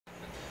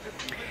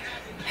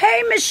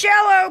Hey,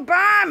 Michelle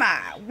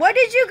Obama, what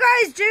did you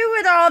guys do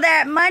with all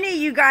that money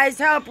you guys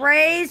helped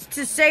raise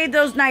to save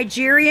those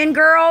Nigerian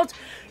girls?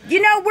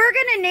 You know, we're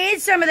going to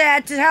need some of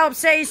that to help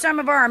save some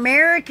of our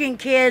American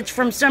kids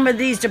from some of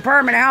these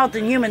Department of Health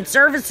and Human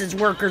Services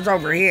workers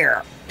over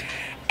here.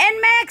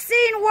 And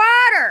Maxine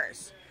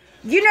Waters,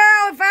 you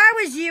know, if I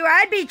was you,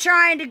 I'd be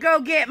trying to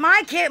go get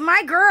my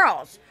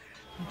girls,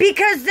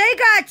 because they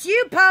got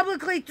you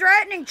publicly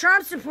threatening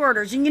Trump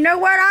supporters. And you know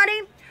what,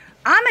 honey?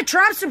 I'm a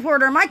Trump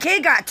supporter and my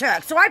kid got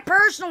took, so I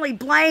personally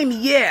blame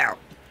you.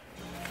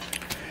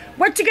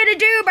 What you gonna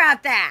do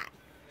about that?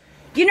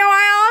 You know,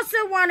 I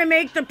also want to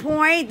make the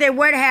point that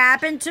what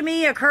happened to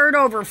me occurred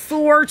over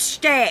 4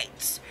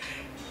 states.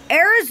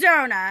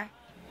 Arizona,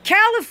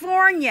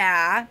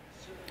 California,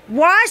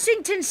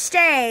 Washington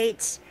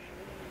State,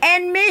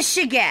 and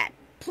Michigan.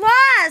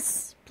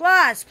 Plus,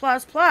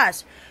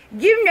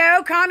 you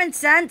know, common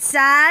sense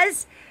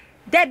says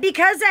that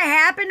because it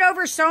happened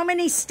over so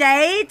many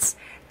states,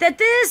 that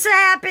this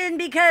happened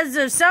because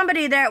of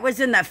somebody that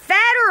was in the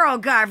federal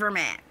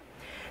government.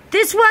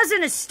 This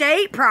wasn't a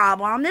state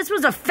problem. This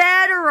was a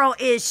federal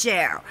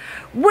issue,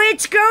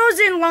 which goes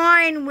in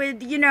line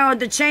with, you know,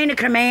 the chain of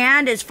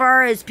command as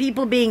far as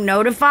people being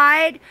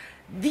notified,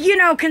 you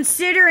know,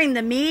 considering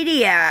the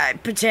media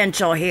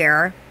potential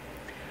here.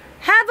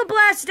 Have a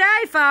blessed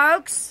day,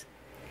 folks,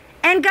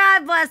 and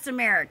God bless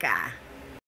America.